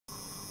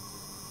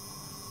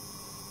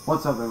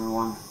What's up,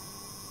 everyone?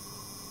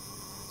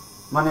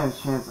 My name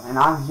is Chance, and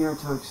I'm here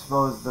to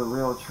expose the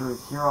real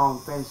truth here on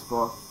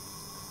Facebook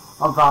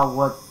about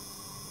what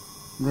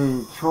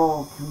the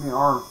troll community,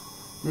 or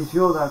these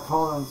people that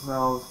call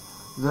themselves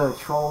the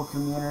troll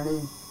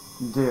community,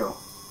 do.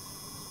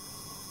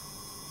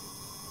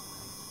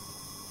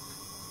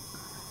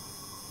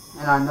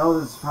 And I know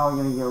this is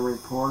probably going to get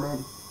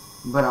reported,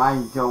 but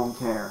I don't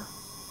care.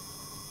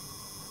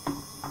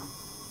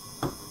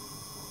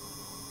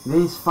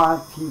 These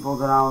 5 people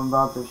that I'm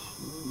about to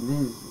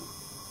these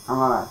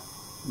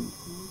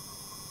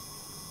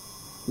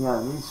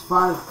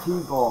 5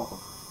 people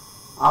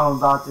I'm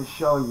about to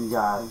show you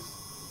guys,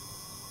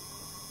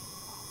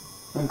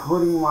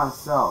 including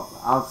myself.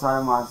 Outside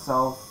of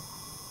myself,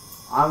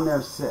 I'm their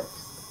 6th.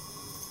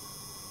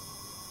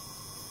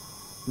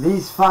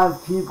 These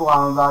 5 people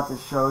I'm about to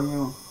show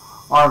you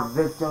are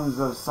victims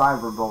of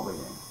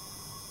cyberbullying.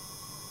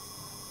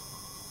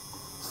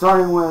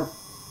 Starting with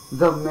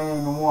the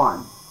main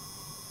one.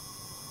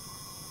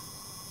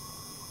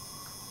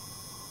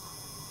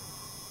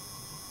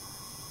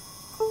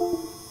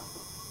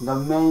 The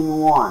main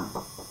one.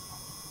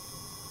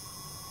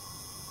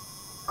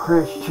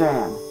 Chris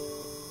Chan.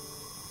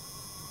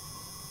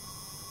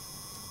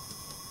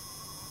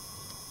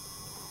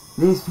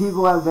 These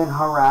people have been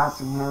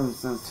harassing him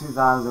since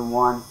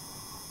 2001,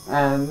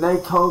 and they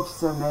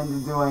coaxed him into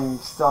doing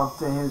stuff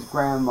to his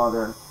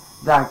grandmother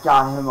that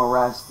got him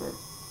arrested.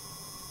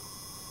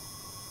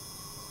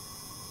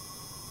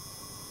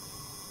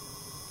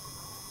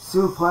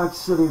 Suplex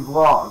City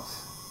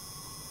Vlogs.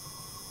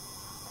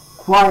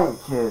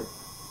 Quiet Kid.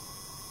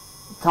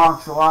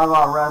 Talks a lot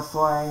about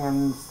wrestling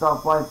and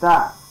stuff like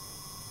that.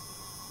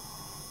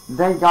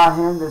 They got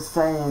him to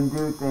say and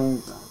do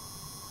things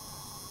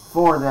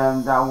for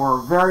them that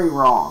were very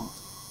wrong.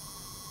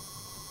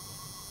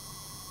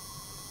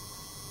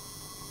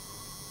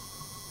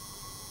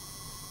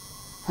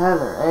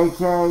 Heather,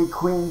 aka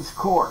Queen's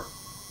Court.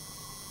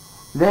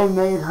 They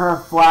made her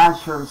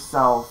flash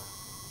herself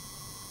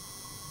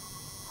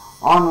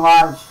on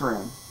live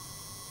stream,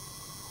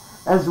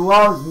 as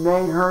well as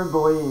made her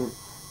believe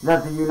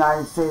that the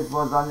United States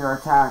was under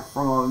attack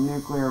from a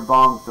nuclear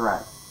bomb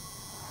threat,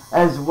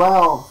 as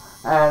well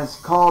as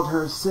called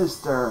her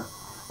sister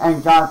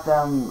and got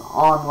them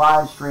on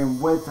live stream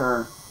with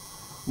her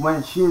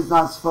when she is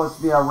not supposed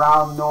to be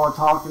around nor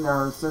talking to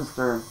her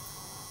sister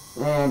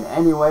in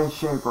any way,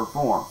 shape, or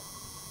form.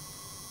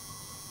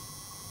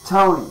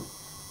 Tony,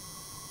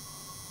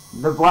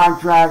 the Black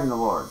Dragon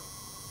Lord.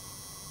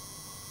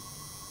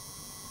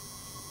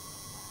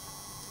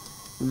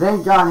 They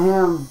got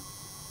him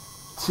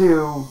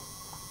to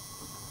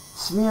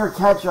smear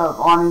ketchup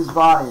on his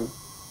body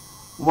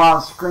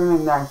while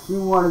screaming that he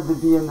wanted to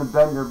be in the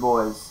Bender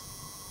Boys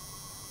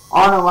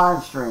on a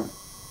live stream.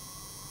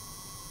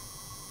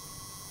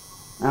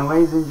 And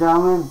ladies and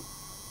gentlemen,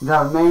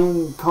 the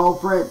main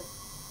culprit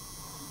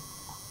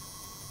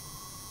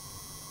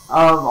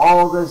of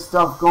all this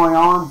stuff going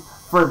on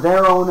for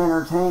their own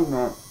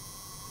entertainment,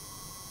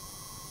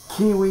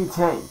 Kiwi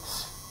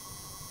Tapes.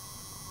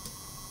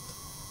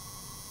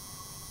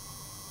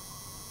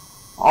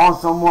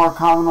 Also more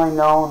commonly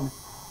known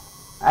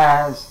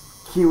as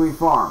Kiwi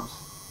Farms.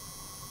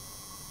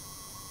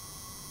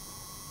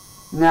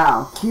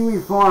 Now,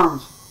 Kiwi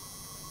Farms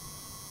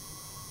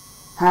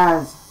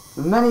has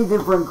many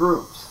different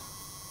groups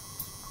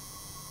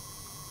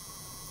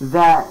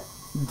that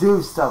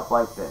do stuff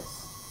like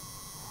this,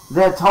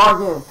 that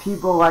target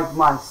people like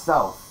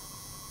myself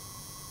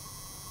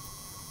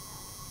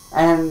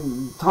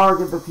and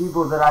target the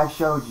people that I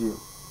showed you.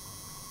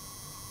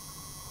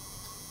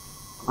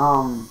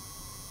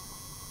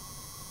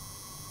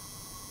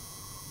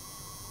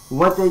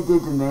 What they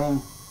did to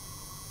me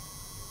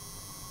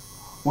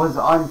was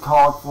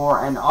uncalled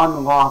for and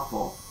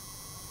unlawful.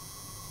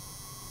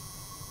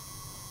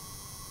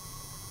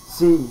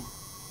 See,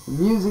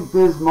 Music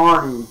Biz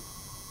Marty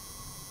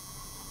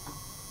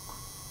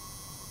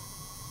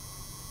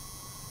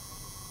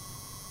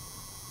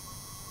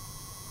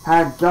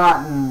had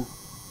gotten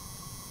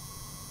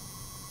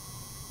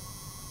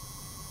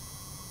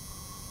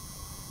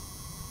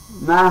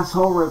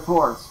Masshole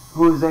Reports,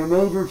 who is a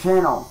major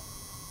channel,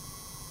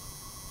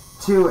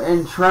 to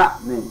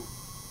entrap me.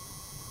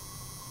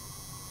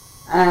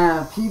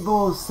 And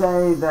people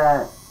say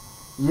that,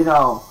 you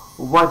know,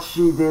 what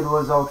she did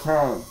was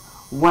okay,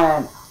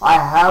 when I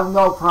have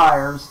no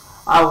priors.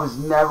 I was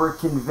never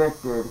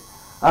convicted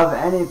of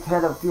any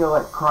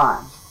pedophilic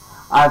crimes.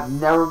 I've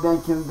never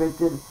been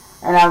convicted,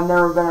 and I've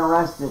never been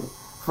arrested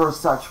for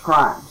such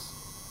crimes.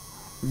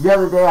 The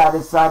other day I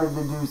decided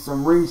to do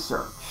some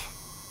research,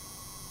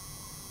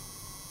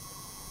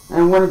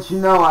 and wouldn't you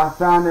know, I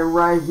found it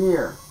right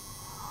here.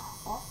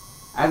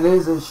 And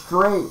this is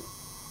straight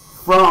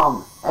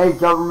from a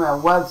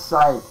government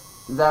website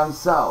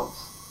themselves.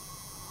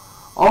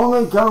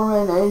 Only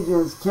government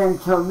agents can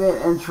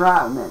commit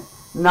entrapment,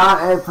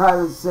 not a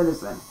private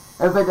citizen.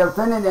 If a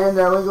defendant and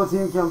their legal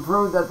team can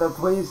prove that the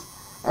police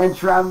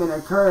entrapment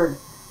occurred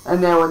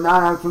and they would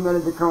not have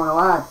committed the criminal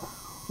act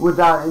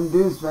without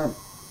inducement,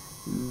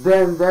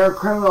 then their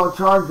criminal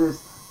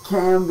charges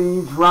can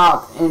be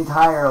dropped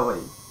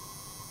entirely.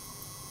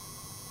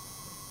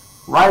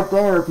 Right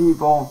there,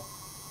 people.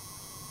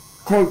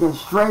 Taken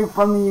straight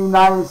from the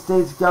United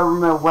States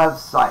government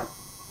website.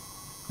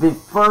 The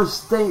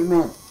first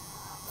statement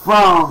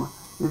from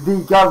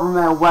the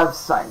government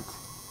website.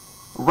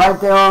 Right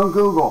there on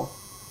Google.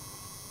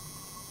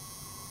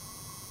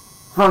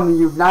 From the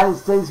United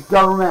States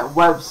government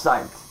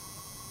website.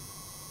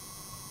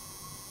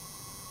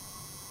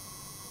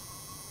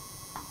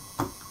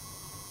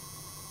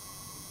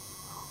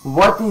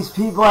 What these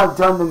people have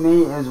done to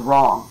me is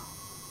wrong.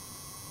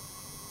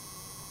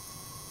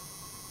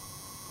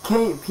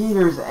 Kate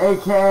Peters,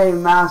 aka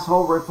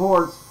Masshole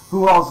Reports,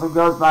 who also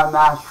goes by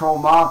Mass Troll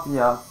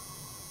Mafia,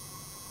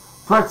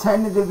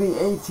 pretended to be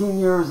 18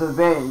 years of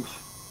age,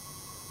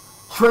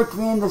 tricked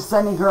me into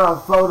sending her a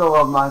photo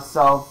of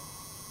myself,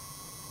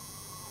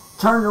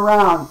 turned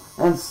around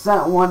and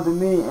sent one to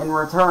me in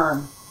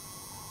return,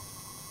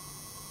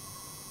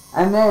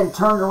 and then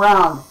turned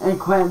around and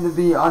claimed to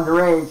be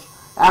underage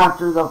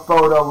after the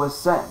photo was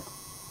sent.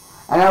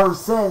 And ever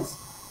since,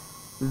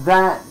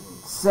 that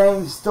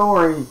same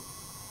story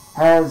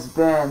has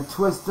been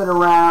twisted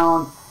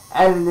around,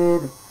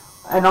 edited,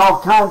 and all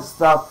kinds of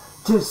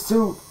stuff to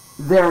suit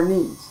their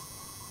needs.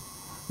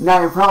 Now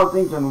you're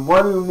probably thinking,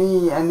 what do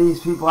me and these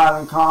people have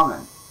in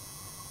common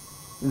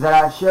that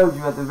I showed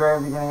you at the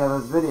very beginning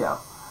of this video?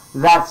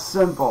 That's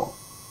simple.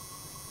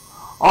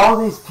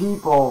 All these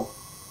people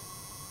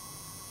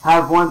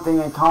have one thing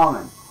in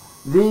common.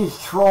 These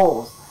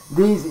trolls,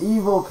 these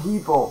evil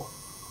people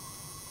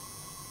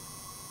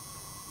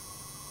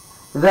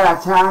that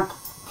attack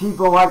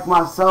people like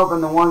myself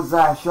and the ones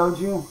that I showed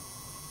you,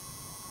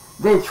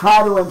 they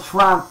try to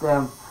entrap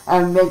them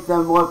and make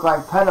them look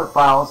like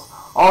pedophiles,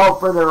 all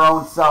for their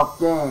own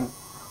self-gain,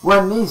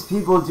 when these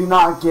people do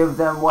not give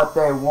them what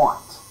they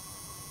want.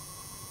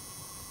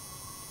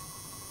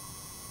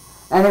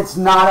 And it's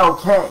not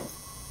okay.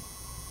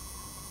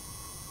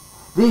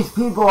 These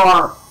people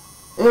are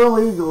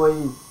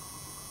illegally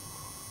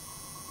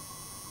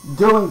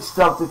doing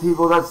stuff to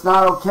people that's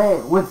not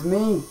okay. With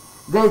me,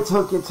 they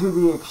took it to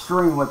the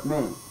extreme with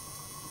me.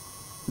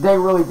 They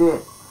really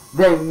did.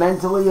 They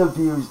mentally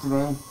abused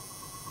me,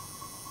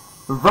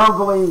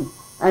 verbally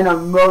and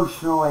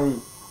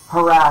emotionally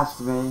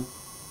harassed me,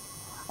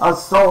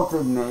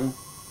 assaulted me,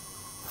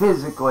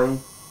 physically,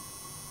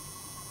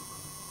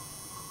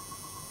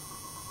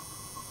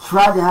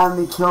 tried to have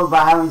me killed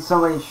by having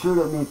somebody shoot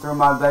at me through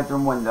my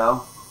bedroom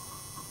window.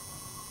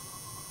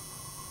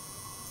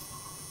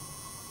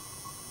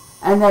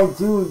 And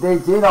they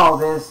did all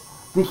this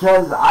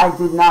because I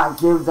did not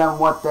give them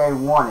what they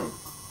wanted.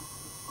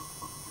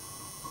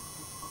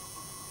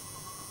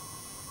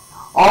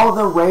 All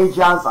the rage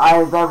outs I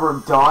have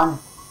ever done,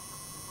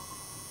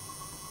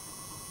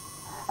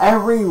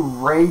 every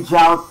rage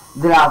out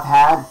that I've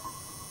had,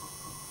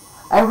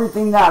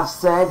 everything that I've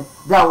said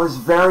that was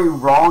very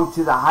wrong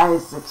to the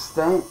highest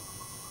extent,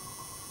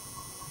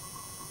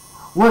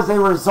 was a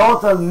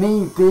result of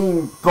me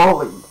being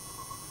bullied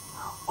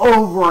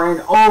over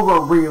and over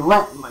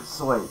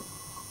relentlessly.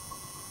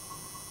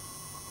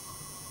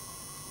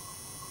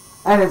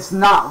 And it's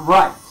not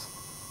right.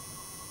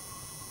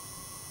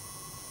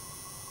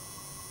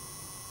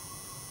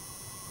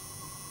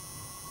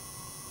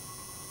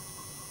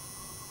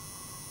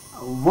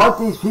 What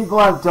these people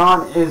have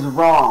done is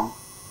wrong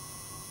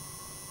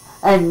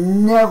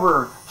and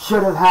never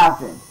should have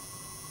happened.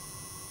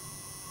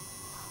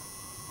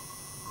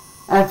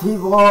 And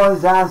people are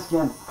always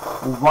asking,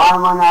 why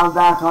am I now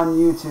back on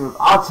YouTube?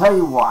 I'll tell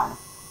you why.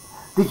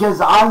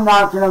 Because I'm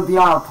not going to be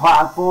on a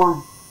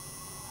platform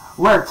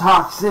where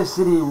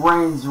toxicity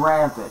reigns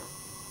rampant.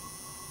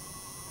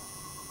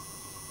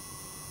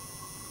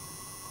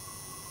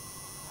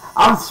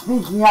 I'm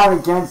speaking out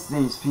against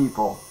these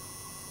people.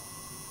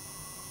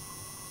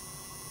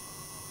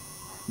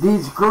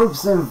 These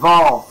groups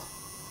involve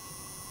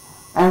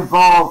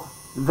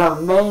the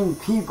main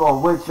people,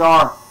 which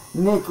are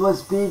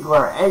Nicholas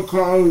Beagler,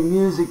 aka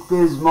Music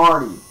Biz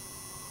Marty,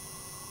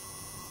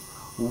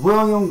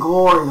 William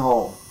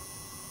Gloryhole,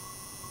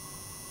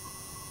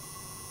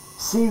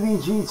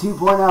 CBG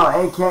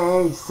 2.0,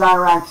 aka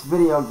Cyraxx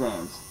Video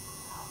Games,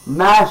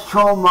 Mass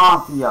Troll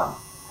Mafia,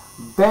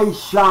 Bass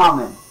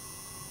Shaman,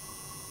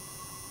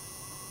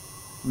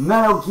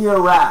 Metal Gear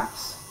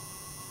Rax,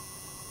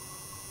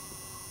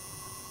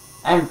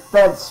 and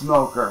Fed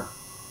Smoker.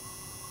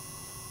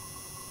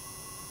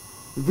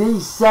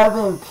 These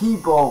 7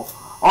 people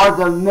are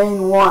the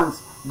main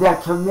ones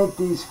that commit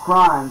these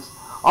crimes,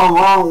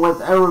 along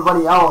with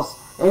everybody else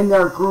in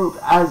their group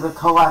as a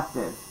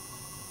collective.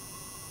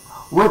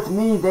 With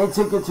me, they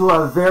took it to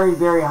a very,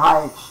 very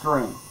high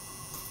extreme.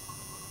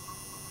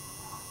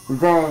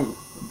 They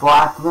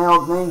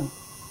blackmailed me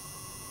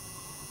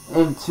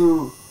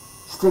into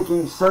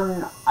sticking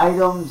certain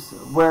items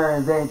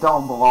where they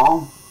don't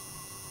belong.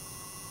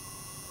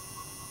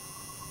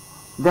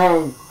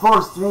 They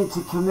forced me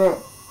to commit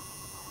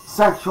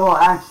sexual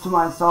acts to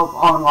myself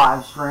on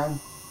live stream.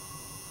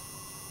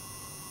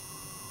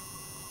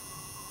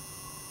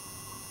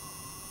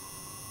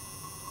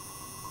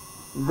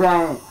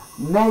 they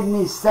made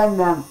me send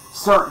them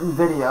certain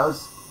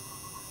videos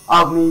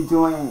of me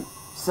doing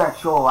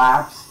sexual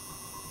acts.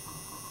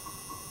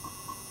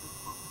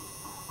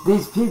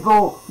 These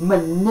people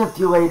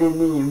manipulated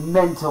me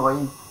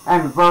mentally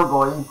and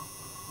verbally.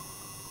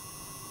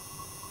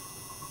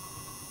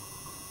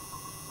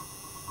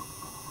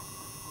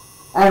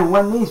 And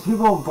when these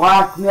people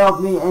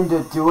blackmailed me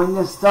into doing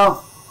this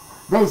stuff,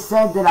 they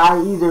said that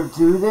I either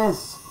do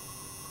this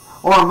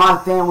or my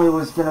family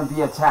was going to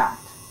be attacked.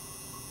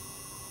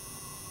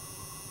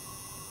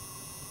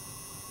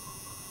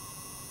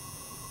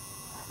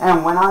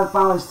 And when I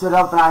finally stood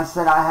up and I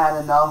said I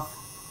had enough,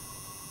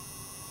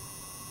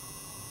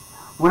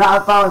 when I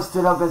finally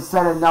stood up and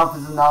said enough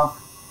is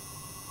enough,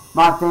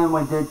 my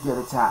family did get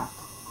attacked.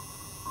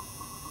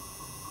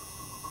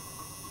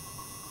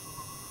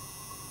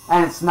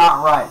 And it's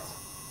not right.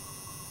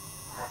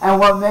 And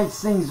what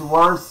makes things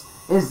worse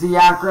is the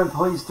Akron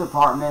Police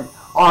Department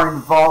are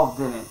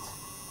involved in it.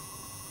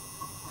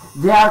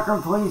 The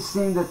Akron Police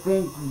seem to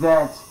think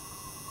that,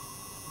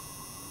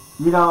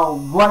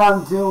 what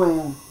I'm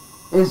doing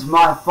is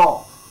my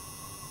fault.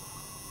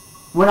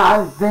 When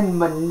I've been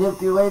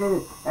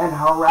manipulated and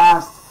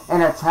harassed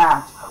and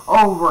attacked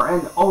over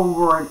and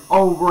over and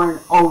over and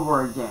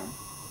over again,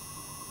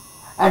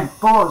 and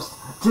forced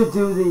to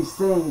do these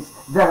things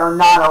that are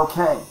not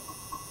okay.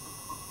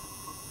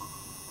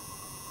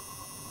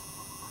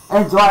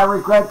 And do I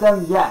regret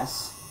them?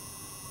 Yes.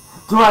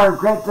 Do I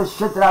regret the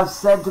shit that I've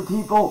said to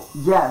people?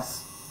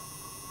 Yes.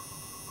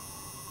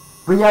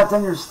 But you have to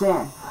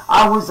understand,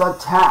 I was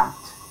attacked.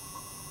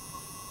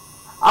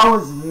 I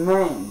was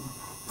maimed,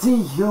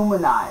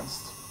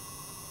 dehumanized,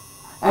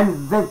 and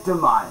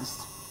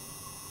victimized.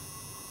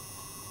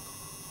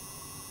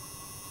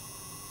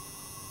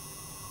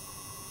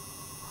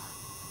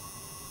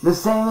 The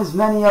same as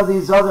many of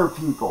these other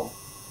people.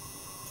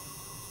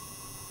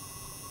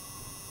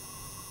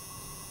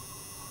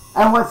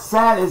 And what's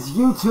sad is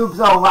YouTube's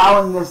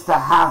allowing this to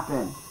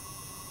happen.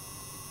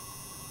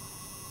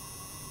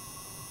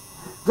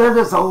 They're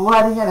just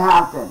letting it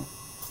happen.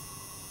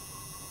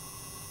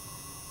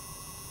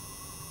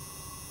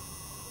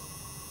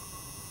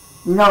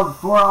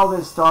 Before all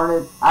this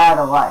started, I had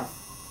a life.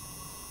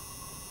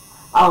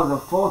 I was a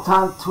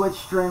full-time Twitch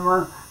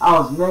streamer. I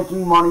was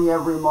making money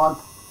every month.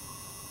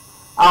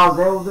 I was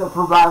able to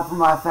provide for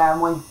my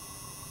family.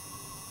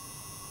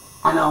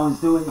 And I was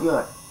doing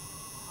good.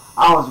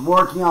 I was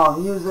working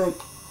on music.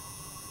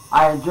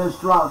 I had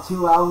just dropped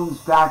 2 albums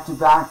back to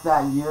back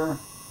that year.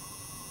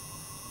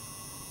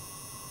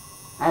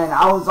 And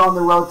I was on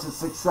the road to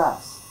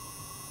success.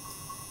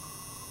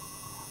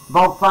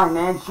 Both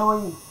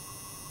financially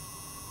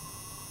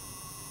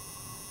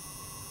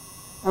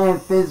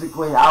and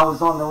physically, I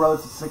was on the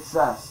road to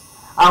success.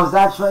 I was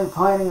actually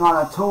planning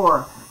on a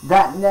tour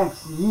that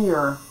next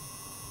year.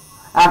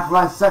 After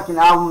my second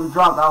album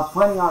dropped, I was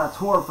planning on a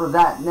tour for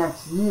that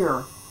next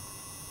year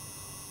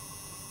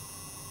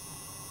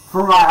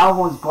for my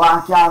albums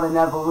Blackout and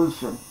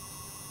Evolution,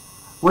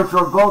 which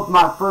were both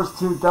my first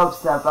 2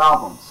 dubstep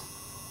albums.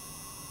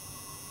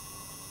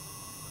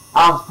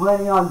 I was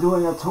planning on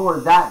doing a tour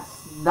that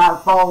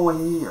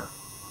following year.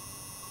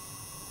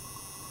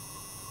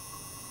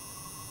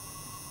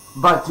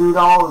 But due to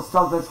all the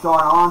stuff that's going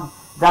on,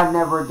 that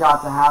never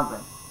got to happen.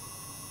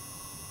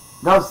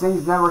 Those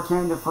things never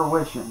came to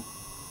fruition.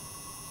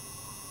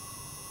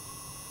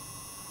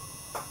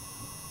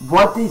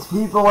 What these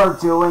people are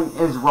doing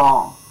is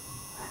wrong.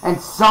 And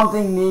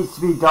something needs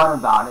to be done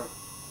about it.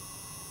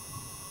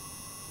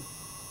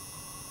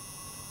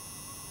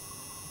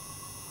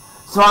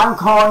 So I'm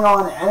calling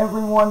on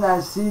everyone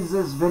that sees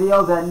this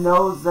video that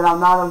knows that I'm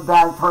not a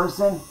bad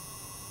person.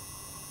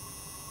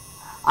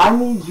 I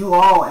need you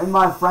all in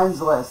my friends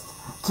list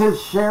to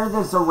share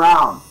this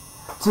around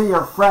to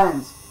your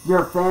friends,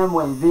 your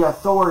family, the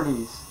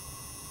authorities.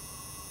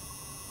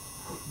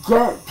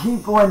 Get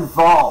people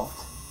involved.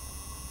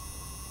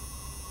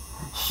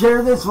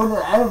 Share this with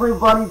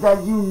everybody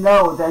that you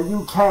know that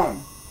you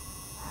can.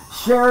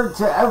 Share it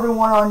to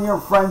everyone on your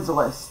friends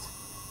list.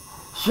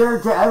 Share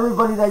it to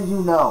everybody that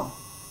you know.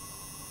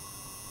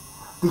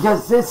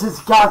 Because this has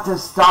got to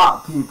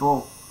stop,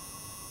 people.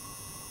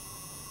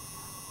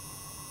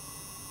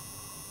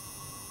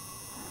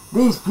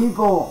 These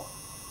people,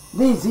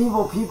 these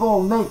evil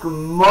people make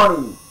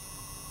money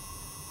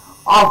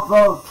off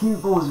of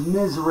people's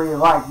misery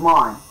like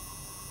mine.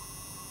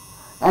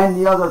 And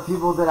the other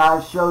people that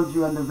I showed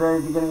you in the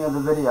very beginning of the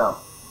video.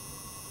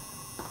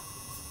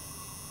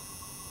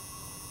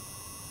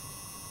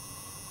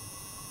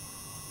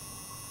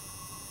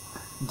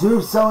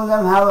 Do some of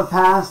them have a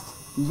past?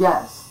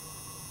 Yes.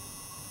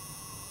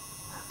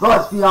 But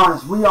let's be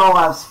honest, we all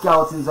have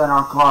skeletons in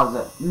our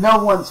closet.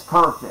 No one's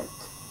perfect.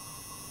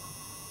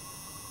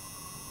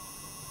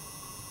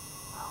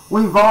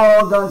 We've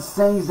all done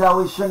things that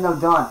we shouldn't have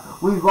done.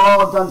 We've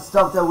all done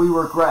stuff that we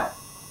regret.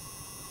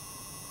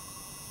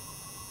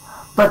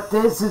 But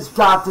this has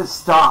got to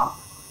stop.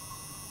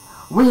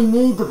 We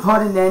need to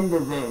put an end to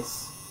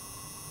this.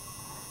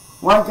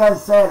 Like I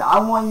said, I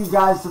want you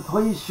guys to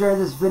please share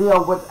this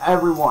video with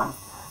everyone.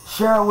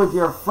 Share it with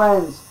your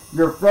friends,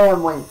 your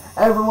family,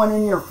 everyone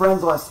in your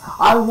friends list.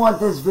 I want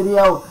this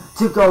video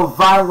to go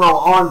viral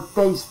on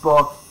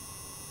Facebook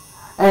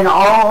and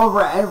all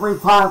over every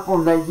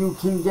platform that you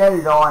can get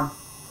it on,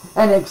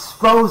 and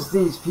expose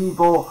these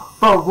people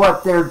for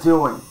what they're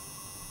doing.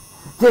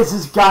 This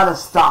has got to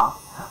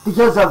stop,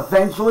 because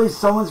eventually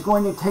someone's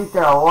going to take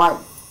their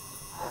life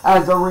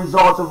as a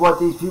result of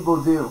what these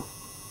people do.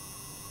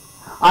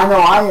 I know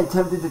I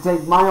attempted to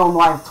take my own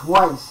life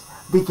twice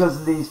because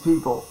of these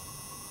people.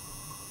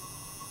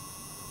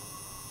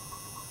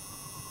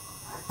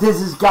 This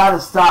has got to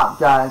stop,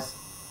 guys.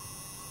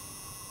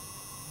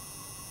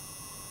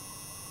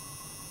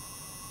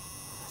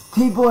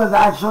 People have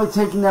actually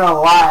taken their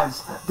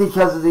lives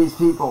because of these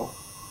people.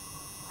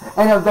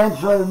 And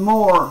eventually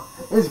more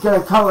is going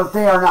to come if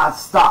they are not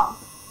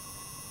stopped.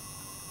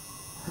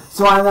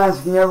 So I'm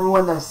asking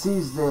everyone that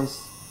sees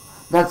this,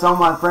 that's on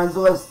my friends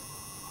list,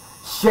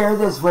 share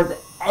this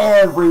with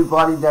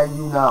everybody that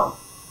you know.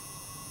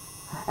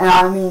 And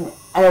I mean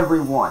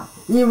everyone.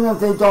 Even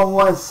if they don't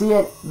want to see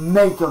it,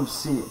 make them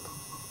see it.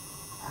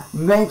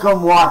 Make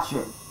them watch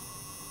it.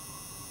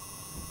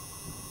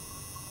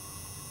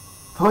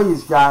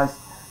 Please, guys,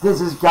 this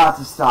has got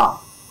to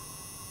stop.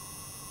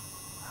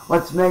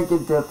 Let's make a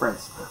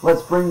difference.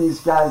 Let's bring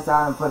these guys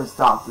down and put a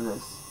stop to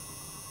this.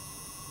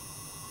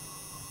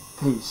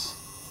 Peace.